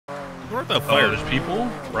What the fire? There's people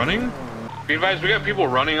running? Be advised, we got people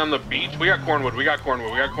running on the beach. We got Cornwood. We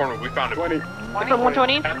found it. 20.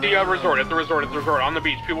 120. At the resort, on the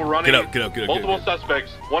beach. People running. Get up. Multiple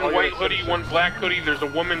suspects. One white hoodie, one black hoodie. There's a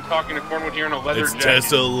woman talking to Cornwood here in a leather jacket. It's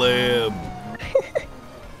Tessa Lamb.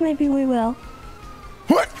 Maybe we will.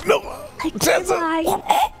 What? No. Tessa.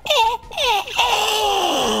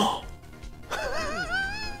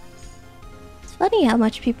 It's funny how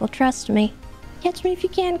much people trust me. Catch me if you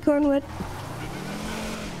can, Cornwood.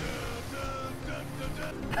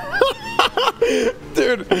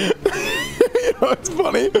 Dude, you know what's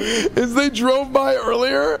funny is they drove by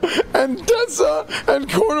earlier and Tessa and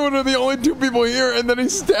Cornwood are the only two people here, and then he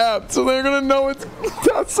stabbed, so they're gonna know it's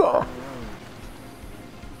Tessa.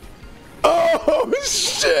 Oh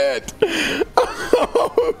shit!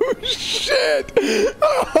 Oh shit!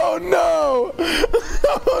 Oh no!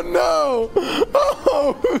 Oh no!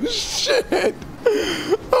 Oh shit!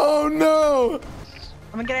 Oh no!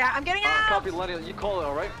 I'm getting out. Copy, Lenny. You call it,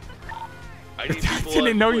 all right? I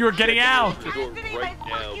didn't know you were getting out.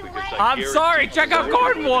 I'm sorry. Check out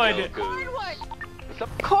Cornwood.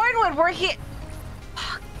 Cornwood, we're here.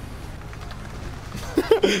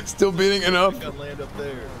 Still beating enough to.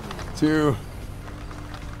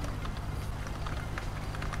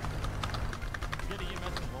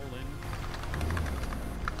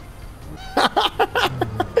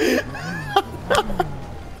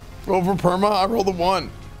 Roll for perma. I rolled a 1.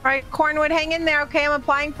 All right, Cornwood, hang in there, okay? I'm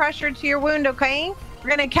applying pressure to your wound, okay? We're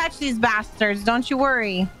gonna catch these bastards. Don't you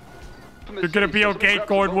worry. You're gonna be okay,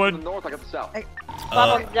 Cornwood.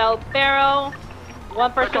 Del Barrow.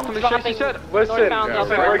 One person dropping northbound Del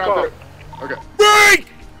Barrow. Okay. Break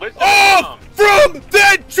off from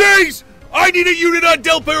that chase! I need a unit on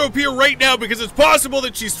Del Barrow Pier right now because it's possible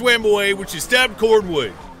that she swam away when she stabbed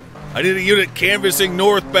Cornwood. I need a unit canvassing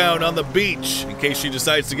northbound on the beach in case she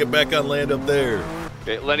decides to get back on land up there.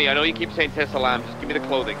 Okay, Lenny, I know you keep saying Tessa Lamb. Just give me the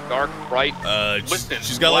clothing. Dark, bright. Listen,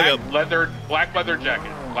 she's got like a black leather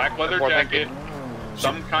jacket,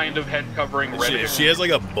 some kind of head covering. She has like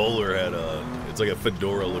a bowler hat on. It's like a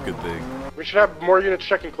fedora looking thing. We should have more units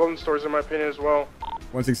checking clothing stores, in my opinion, as well.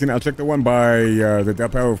 116. I'll check the one by the Del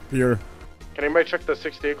Barrow Pier. Can anybody check the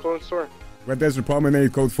 68 clothing store? Red Desert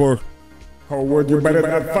Promenade, code 4. Cornwood, you better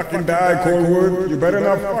not fucking die, Cornwood. You better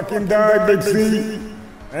not fucking die, Big C.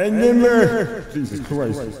 Hang in there. Jesus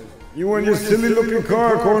Christ. You and your silly looking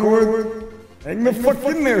car, Cornwood. Hang the fuck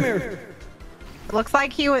in there. Looks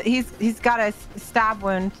like he's got a stab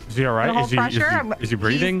wound. Is he all right? Is he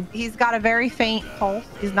breathing? He's got a very faint pulse.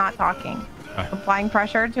 He's not talking. Applying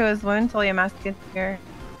pressure to his wound until the EMS gets here.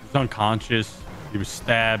 He's unconscious. He was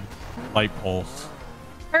stabbed. Light pulse.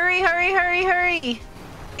 Hurry, hurry, hurry, hurry.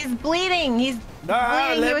 He's bleeding. He's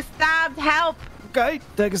bleeding. He was stabbed. Help. Okay,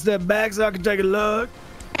 take a step back so I can take a look.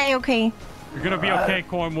 Okay. You're gonna be okay,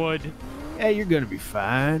 Cornwood. Hey, you're gonna be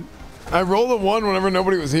fine. I rolled a 1 whenever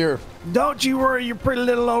nobody was here. Don't you worry, you pretty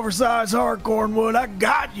little oversized heart, Cornwood. I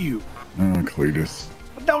got you. Cletus.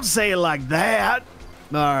 Don't say it like that.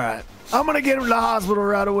 All right. I'm gonna get him to the hospital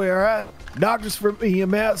right away, all right? Doctors from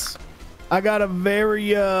EMS. I got a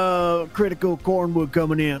very critical Cornwood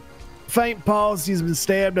coming in. Faint pulse, he's been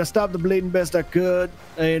stabbed. I stopped the bleeding best I could,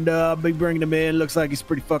 and I'll be bringing him in. Looks like he's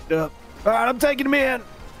pretty fucked up. All right, I'm taking him in.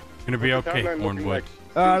 Gonna be okay, Cornwood.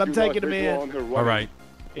 All right, I'm taking him in. All right.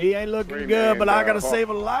 He ain't looking good, but I gotta save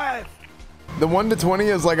a life. The 1 to 20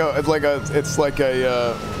 is like a,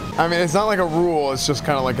 I mean, it's not like a rule. It's just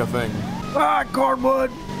kind of like a thing. All right,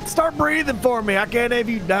 Cornwood, start breathing for me. I can't have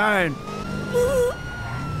you dying.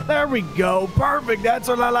 There we go. Perfect. That's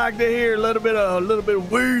what I like to hear. A little bit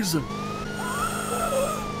of wheezing.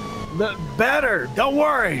 Better. Don't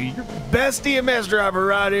worry. You're best EMS driver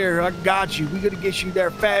right here. I got you. We're gonna get you there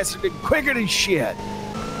faster and quicker than shit.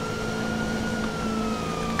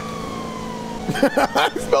 I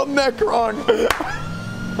spelled neck wrong.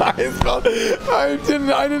 I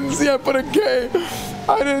didn't see I put a K.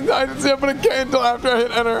 I didn't see I put a K until after I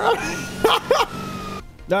hit enter.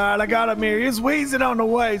 All right, I got him here. He's wheezing on the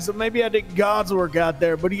way, so maybe I did God's work out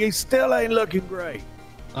there, but he still ain't looking great.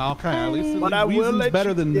 Okay, at least but I will let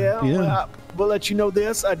better you, than yeah. We'll let you know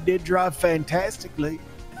this. I did drive fantastically.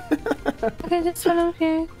 Okay, that's what I'm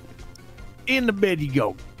here. In the bed you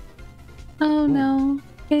go. Oh no.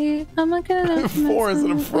 Okay, I'm not gonna. 4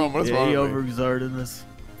 instead of from. What's wrong? He overexerted us.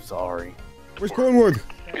 Sorry. Where's Cornwood?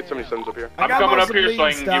 Get somebody sends up here. I'm coming up here so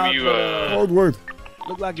I can give you Cornwood.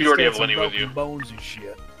 Look like you already have Lenny with you. Bones and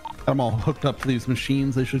shit. I'm all hooked up to these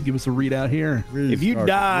machines. They should give us a readout here. If you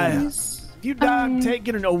die, You die, I'm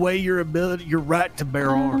taking away your right to bear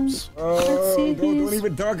arms. Oh, don't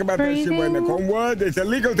even talk about that shit right now, Cornwood. It's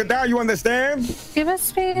illegal to die, you understand? Give us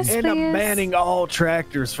space, And I'm banning all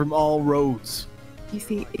tractors from all roads. You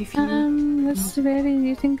see, if you the severity, do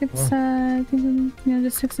you think it's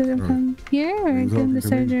just 6 of them come here or get the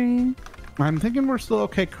surgery? I'm thinking we're still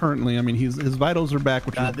okay currently. I mean, his vitals are back,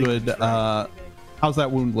 which is good. How's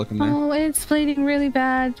that wound looking there? Oh, it's bleeding really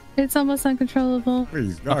bad. It's almost uncontrollable.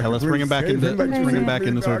 Please, okay, let's bring him back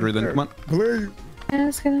into surgery then. Come on. Please. Yeah,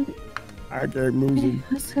 let's get him. I can't lose him.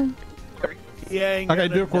 Let's go. Okay,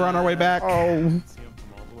 Duke, we're on our way back.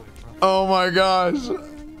 Oh my gosh.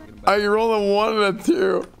 You roll a 1 and a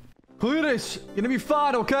 2. Clear this. You're gonna be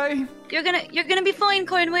fine, okay? You're gonna be fine,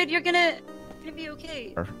 Cornwood. You're gonna be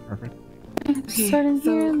okay. Perfect. Starting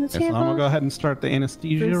here on the So I'm gonna go ahead and start the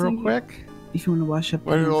anesthesia real quick. If you want to wash up.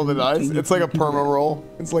 When you roll the dice, it's like a perma roll.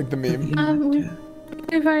 It's like the meme.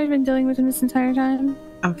 We've already been dealing with him this entire time.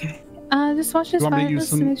 Okay. Just watch his vitals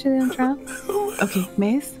to make sure they don't drop. Okay,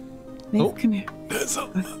 Maze, come here.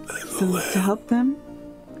 So to help them,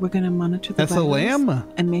 we're gonna monitor the That's a lamb.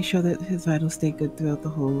 and make sure that his vitals stay good throughout the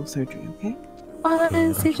whole surgery. Okay? Oh, that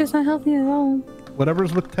anesthesia's not helping at all.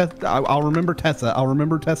 Whatever's with Tessa, I'll remember Tessa. I'll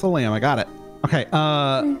remember Tessa Lamb. I got it. Okay.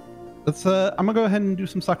 Let's. I'm gonna go ahead and do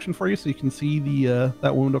some suction for you so you can see the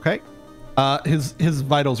that wound. Okay. His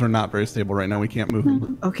vitals are not very stable right now. We can't move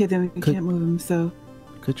him. Okay, then we can't move him. So.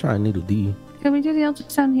 Could try a needle D. Can we do the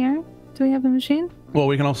ultrasound here? Do we have the machine? Well,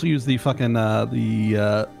 we can also use the fucking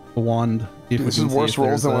the wand. This is worse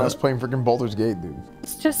rolls than when I was playing freaking Baldur's Gate, dude.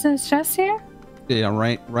 It's just in his chest here? Yeah,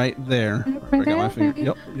 right there. Right there? Okay.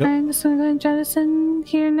 Yep. I'm just gonna go ahead and jettison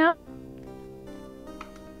here now.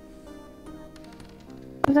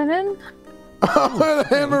 Is that in? The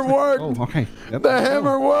hammer worked. Oh, okay. Yep. The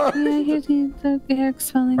hammer worked. Yeah, I hear the air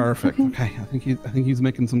expelling. Perfect. Okay. I think he's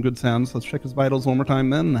making some good sounds. Let's check his vitals one more time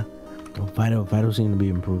then. Oh, vitals seem to be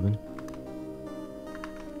improving.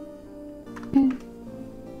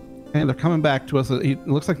 Okay, they're coming back to us. It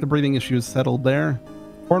looks like the breathing issue is settled there.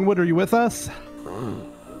 Cornwood, are you with us?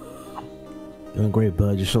 Doing great,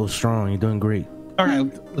 bud. You're so strong. You're doing great. All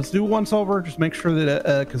right, let's do once over. Just make sure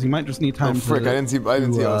that because he might just need time. Oh, frick! I didn't see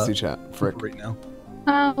OC chat. Frick. Right now.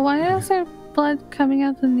 Why is there blood coming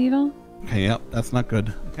out the needle? Okay, yep, that's not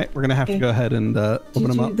good. Okay, we're gonna have to go ahead and open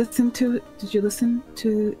them up. Did you listen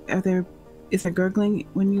to? Is there gurgling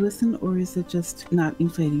when you listen, or is it just not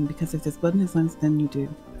inflating? Because if there's blood in his lungs, then you do.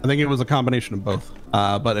 I think it was a combination of both.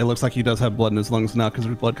 But it looks like he does have blood in his lungs now because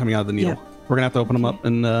there's blood coming out of the needle. Yeah. We're gonna have to open him up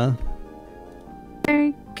and.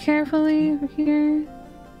 Very carefully over here.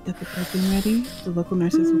 Get the piping ready. The local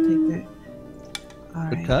nurses will take that. All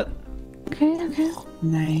right. Good cut. Okay.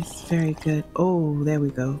 Nice. Very good. Oh, there we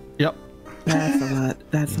go. Yep. That's a lot.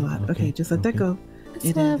 That's a lot. Okay, just let that go.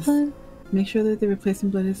 It is. Blood. Make sure that the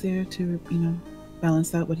replacement blood is there to,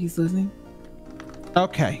 balance out what he's losing.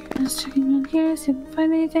 Okay. Just checking on here, see if I can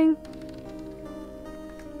find anything.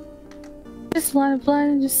 Just a lot of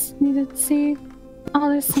blood. I just need to see. Oh,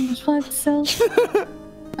 there's so much blood still.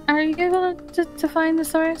 Are you able to find the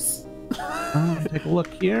source? Take a look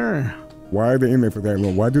here. Why are they in there for that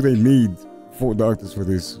long? Why do they need 4 doctors for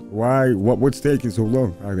this? Why? What's taking so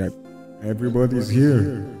long? Everybody's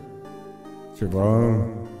here.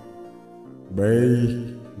 Siobhan,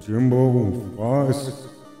 Bay, Jimbo, Foss,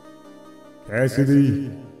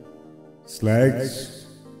 Cassidy, Slacks,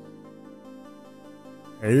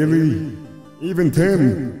 Haley, even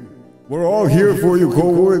Tim. We're all here for you,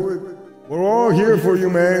 Cornwood. We're all here for you,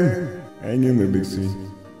 man. Hang in there, Big C.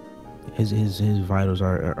 His vitals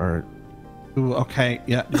are. Ooh, okay.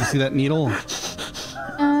 Yeah. Did you see that needle?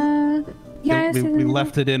 Yeah. We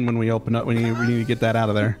left it in when we opened up. We need to get that out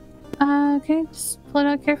of there. Okay. Just pull it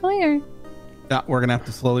out carefully, or. Yeah, we're gonna have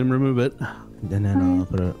to slowly remove it. And then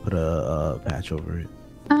put a patch over it.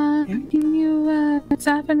 Can you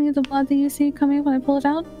zap any of the blood that you see coming when I pull it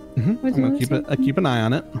out? Mm-hmm. I'm gonna keep an eye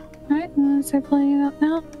on it. Alright, I'm gonna start pulling it out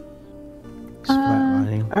now.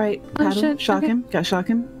 Alright, paddle, shock him. Got shock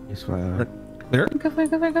him. It's fine. Clear. Go for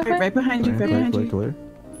it. Right behind you, Clear.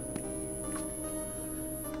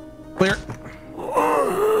 Clear.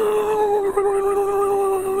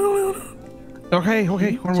 Okay.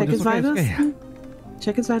 Check his vitals. Okay.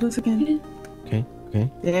 Check his vitals again. Okay.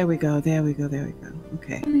 There we go.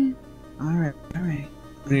 Okay. All right.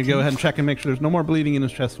 We need to go ahead and check and make sure there's no more bleeding in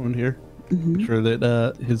his chest wound here. Make sure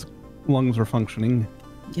that his lungs are functioning.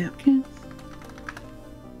 Yep. Okay.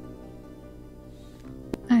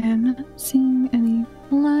 I am not seeing any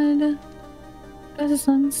blood. How's his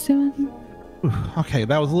lungs doing? Okay,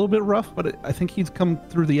 that was a little bit rough, but I think he's come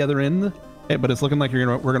through the other end. Okay, but it's looking like we're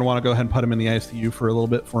gonna want to go ahead and put him in the ICU for a little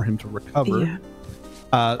bit for him to recover. Yeah.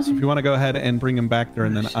 So if you want to go ahead and bring him back there,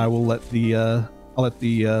 and then I will let the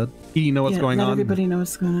PD know what's going let on. Everybody know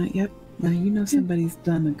what's going on. Yep. Now you know somebody's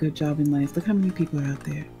done a good job in life. Look how many people are out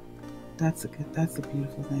there. That's a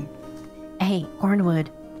beautiful thing. Hey, Cornwood,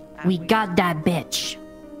 we got that bitch.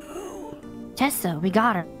 Tessa, we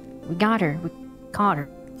got her. We caught her.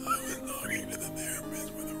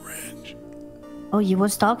 Oh, you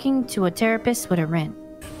was talking to a therapist with a wrench.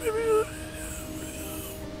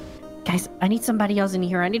 Guys, I need somebody else in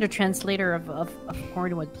here. I need a translator of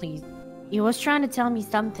Cornwood, please. He was trying to tell me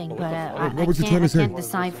something, but I can't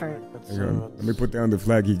decipher. Hang on. Let me put down the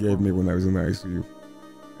flag he gave me when I was in the ICU.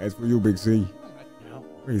 As for you, Big C.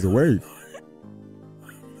 He's awake.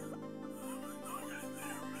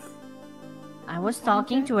 I was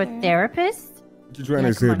talking to a therapist? What you trying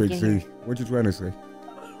to say, Big C? What you trying to say?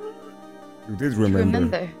 You did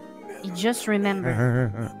remember. You just remember.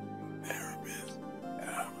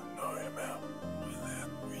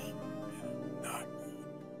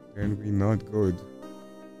 And we not good.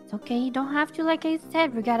 It's okay, you don't have to, like I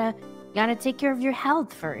said. We gotta take care of your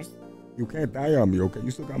health first. You can't die on me, okay? You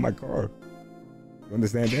still got my car. You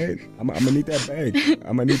understand that? I'm gonna need that bag.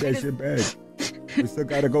 I'm gonna need that shit back. We still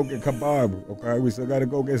gotta go get kebab, okay? We still gotta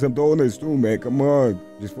go get some donuts too, man. Come on.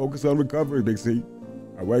 Just focus on recovery, Big C.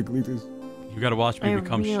 All right, Cletus? You gotta watch me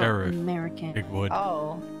become sheriff. American. Big Wood.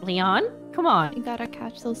 Oh. Leon? Come on. You gotta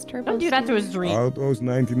catch those turbos. Don't do that to his dream. All those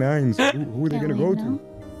 99s. Who are they gonna go to?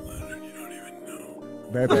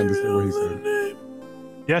 That I understand what he said.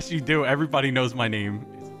 Yes, you do. Everybody knows my name.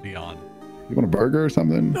 It's Leon. You want a burger or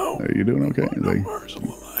something? No. Are you doing okay?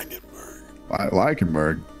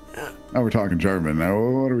 Leichenberg. Now we're talking German. Now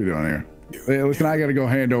what are we doing here? Hey, listen, I got to go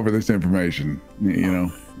hand over this information. You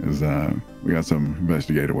know, because we got some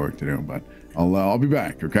investigative work to do. But I'll be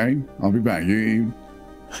back. Okay, I'll be back. You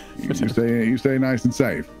stay nice and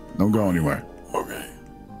safe. Don't go anywhere. Okay.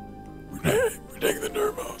 Protect the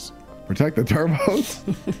turbos. Protect the turbos.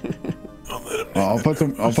 I'll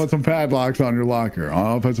put some padlocks on your locker.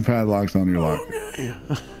 Okay.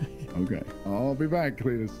 Okay. I'll be back,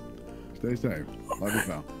 Cletus. Stay safe. Love you,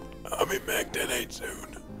 pal. I'll be back 10-8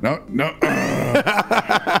 soon. No.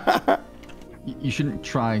 You shouldn't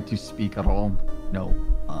try to speak at all. No.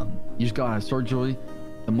 You just got a surgery.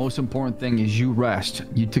 The most important thing is you rest.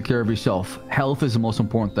 You took care of yourself. Health is the most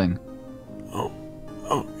important thing.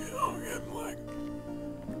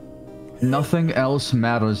 Nothing else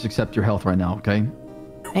matters except your health right now, okay?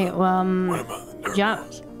 Hey, yeah.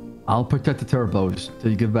 I'll protect the turbos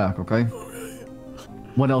till you get back, okay?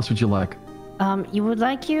 What else would you like? You would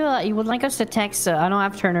like us to text. I don't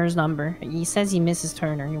have Turner's number. He says he misses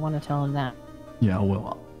Turner. You want to tell him that? Yeah, I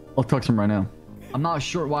will. I'll text him right now. I'm not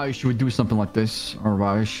sure why she would do something like this, or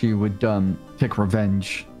why she would take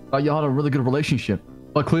revenge. Y'all had a really good relationship.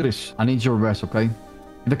 But Cletus, I need your rest, okay?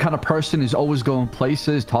 You're the kind of person who's always going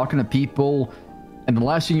places, talking to people, and the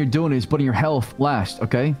last thing you're doing is putting your health last,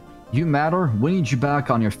 okay? You matter. We need you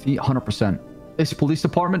back on your feet 100%. This police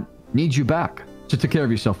department needs you back. So take care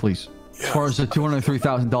of yourself, please. As far as the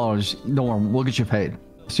 $203,000, don't worry, we'll get you paid.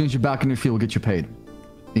 As soon as you're back in your field, we'll get you paid.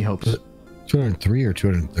 He hopes. 203 or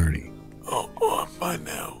 230? Oh, I'm fine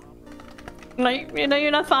now. No,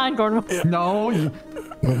 you're not fine, Gordon. No.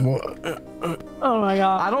 Oh my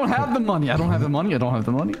God. I don't have the money.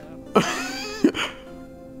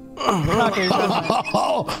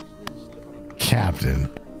 Captain.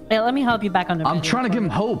 Hey, let me help you back on the. I'm trying to give him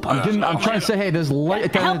hope. I'm trying to say, hey, there's light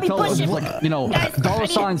at the end of the tunnel. Like, you know, dollar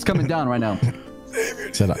signs coming down right now.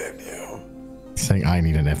 Saying I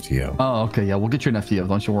need an FTO. Oh, okay, yeah, we'll get you an FTO.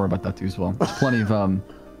 Don't you worry about that too as well. There's plenty of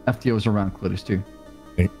FTOs around Cletus too.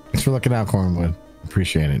 Hey, thanks for looking out, Cornwood.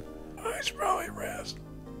 Appreciate it. I should probably rest.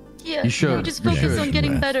 Yeah, you should. Just focus on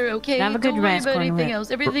getting better, okay? Have a good Don't rest, worry about anything Cornwood.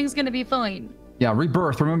 else. Everything's gonna be fine. Yeah,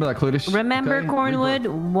 rebirth. Remember that, Cletus. Remember, okay? Cornwood,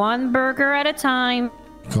 one burger at a time.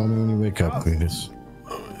 Call me when you wake up, Cletus.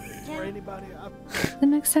 The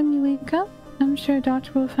next time you wake up, I'm sure a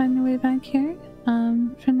doctor will find a way back here.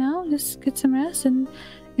 For now, just get some rest, and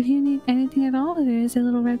if you need anything at all, there is a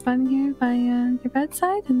little red button here by your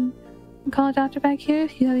bedside, and call a doctor back here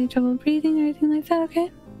if you have any trouble breathing or anything like that,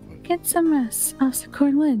 okay? Get some rest, Officer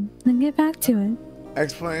Cornwood, then get back to it.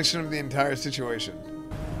 Explanation of the entire situation.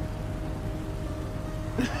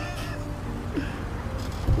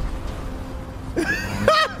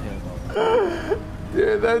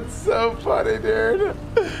 Dude, that's so funny, dude.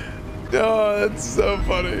 Oh, that's so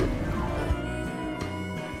funny.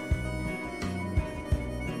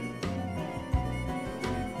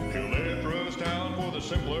 For the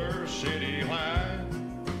simpler city life,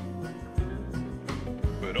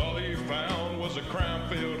 but all he found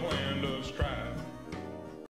field land.